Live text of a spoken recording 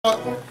Did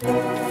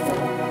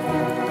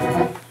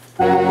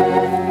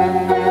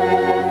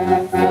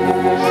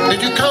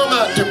you come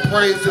out to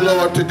praise the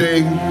Lord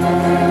today?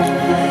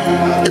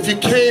 If you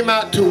came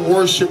out to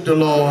worship the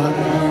Lord,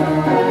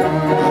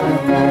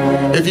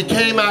 if you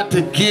came out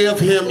to give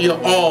Him your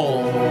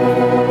all,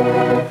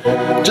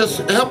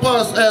 just help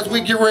us as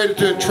we get ready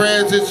to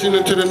transition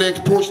into the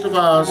next portion of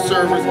our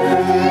service.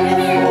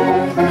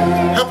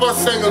 Help us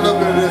sing a little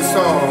bit of this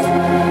song.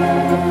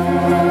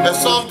 A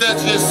song that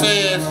just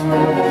says,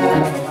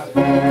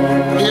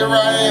 here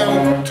I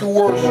am to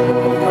worship.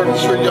 I'm pretty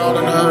sure y'all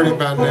done heard it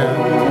by now.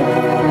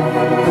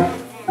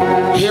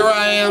 Here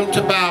I am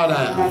to bow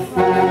down.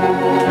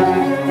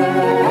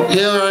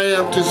 Here I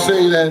am to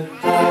say that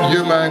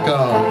you're my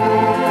God.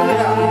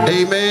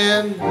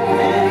 Amen.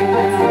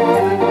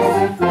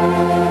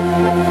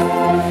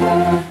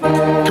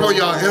 Come on,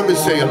 y'all. Help me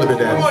sing a little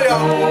bit of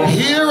that.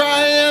 Here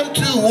I am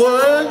to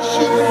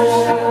worship.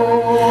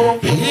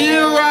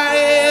 Here I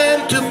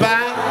am to bow.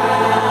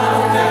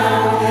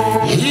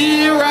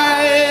 Here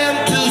I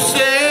am to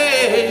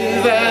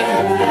say that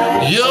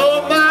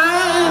you're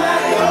mine.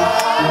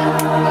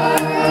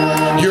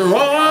 You're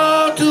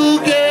all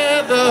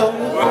together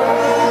love.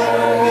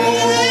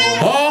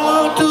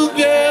 All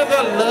together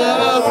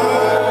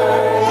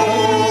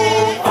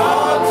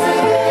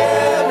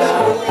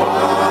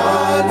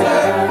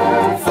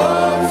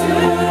wonderful to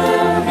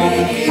me.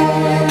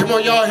 Come on,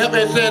 y'all, help me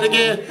say it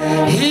again.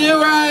 Here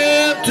I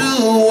am to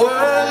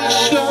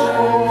worship.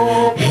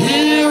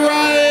 Here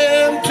I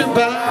am to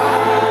bow.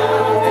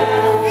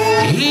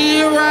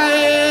 Here I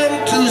am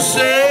to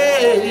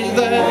say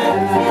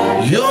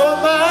that you're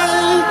mine.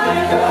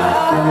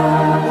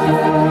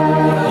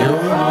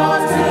 You're all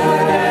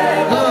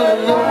together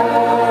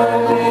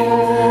lovely,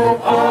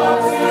 all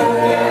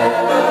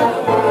together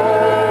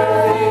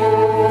worthy,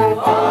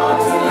 all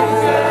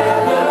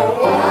together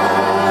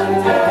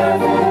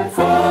wonderful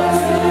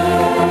to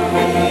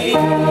me.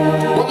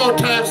 One more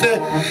time, say,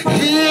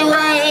 here I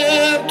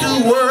am to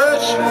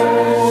worship.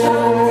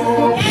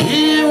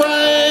 Here I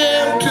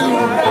am to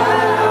bow.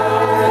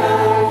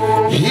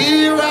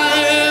 Here I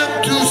am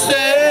to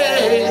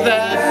say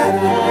that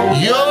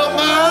you're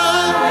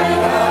mine.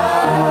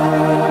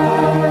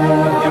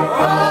 You're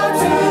all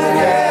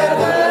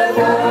together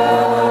lovely,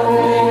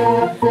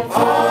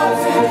 all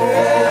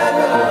together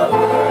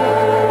worthy,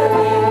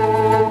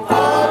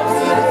 all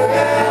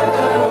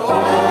together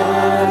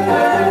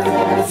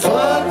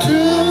wonderful to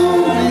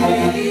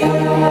me.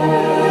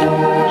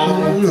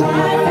 Hallelujah.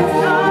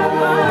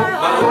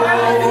 My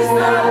life is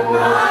not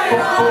my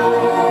own.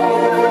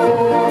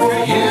 To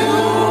you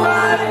I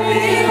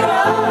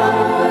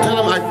belong. Tell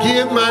them I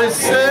give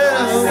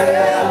myself.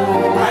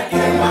 I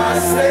give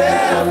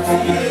myself to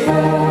you.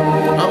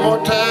 One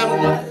more time.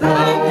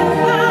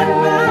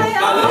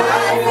 My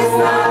life is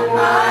not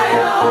my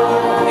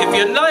own. If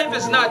your life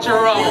is not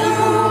your own,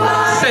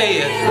 say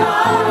it.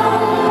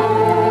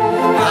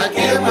 I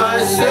give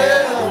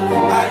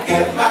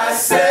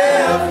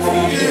myself to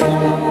you.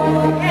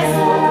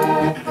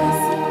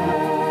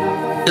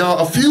 Y'all,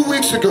 a few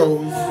weeks ago,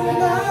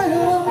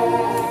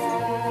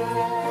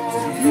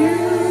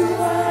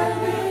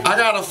 I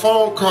got a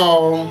phone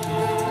call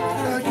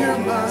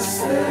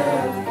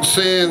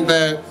saying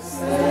that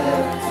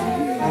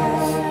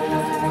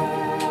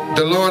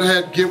the Lord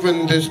had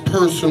given this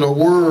person a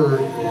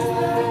word,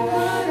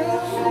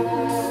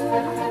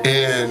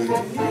 and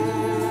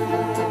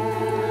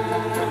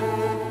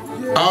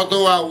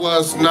although I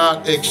was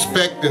not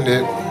expecting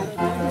it,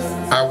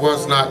 I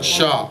was not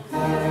shocked.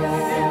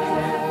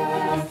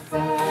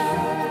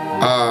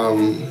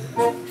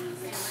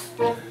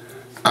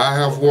 I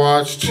have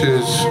watched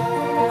his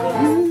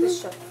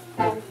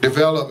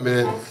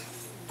development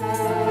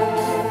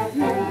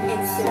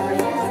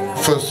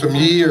for some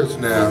years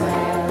now,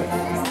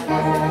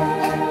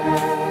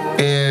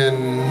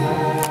 and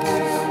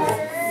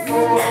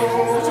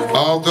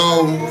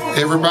although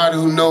everybody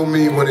who know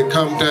me, when it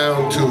comes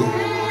down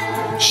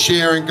to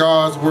sharing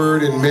God's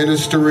word and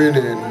ministering,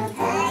 and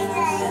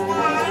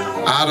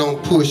I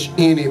don't push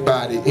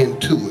anybody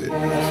into it,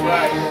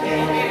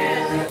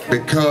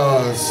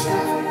 because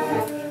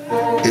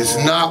it's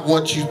not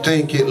what you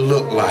think it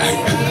looked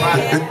like.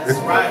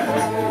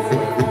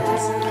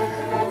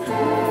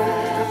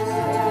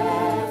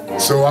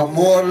 So I'm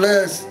more or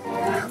less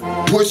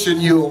pushing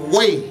you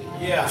away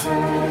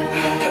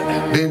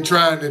than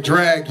trying to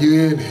drag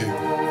you in here.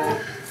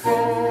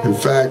 In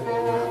fact,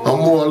 I'm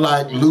more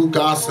like Lou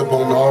Gossip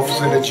on The Office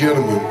and the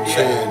Gentleman,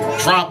 saying,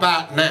 drop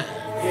out now.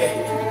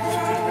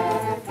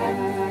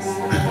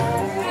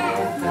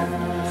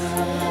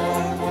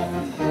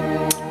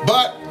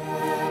 But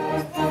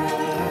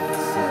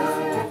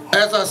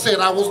as I said,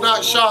 I was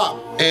not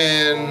shocked,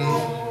 and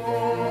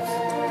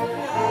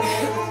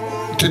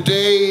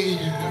today,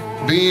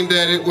 being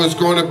that it was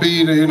going to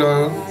be the,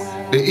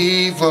 the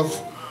eve of,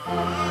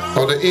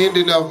 or the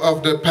ending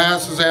of the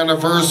pastor's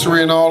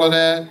anniversary and all of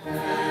that,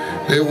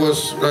 it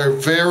was a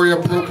very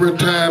appropriate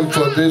time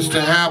for this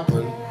to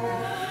happen,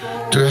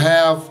 to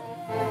have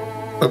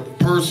a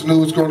person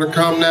who's going to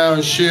come now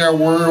and share a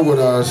word with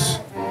us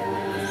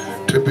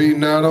to be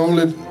not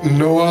only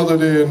no other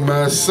than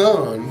my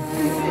son,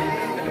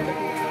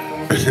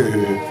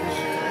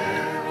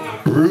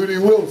 Rudy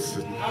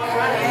Wilson.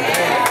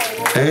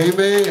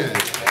 Amen.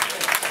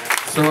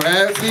 So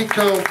as he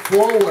comes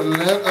forward,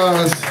 let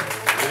us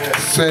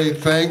say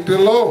thank the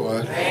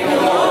Lord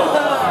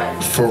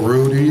for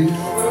Rudy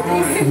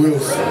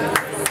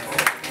Wilson.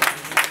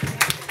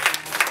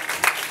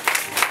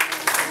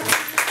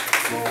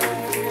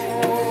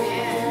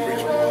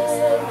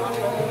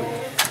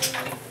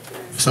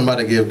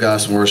 Somebody give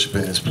God some worship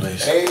in this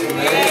place. Amen.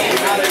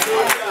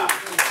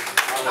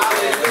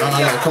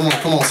 No. Come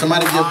on.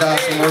 Somebody give God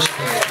some worship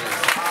in this place.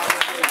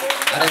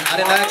 I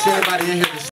didn't ask anybody in here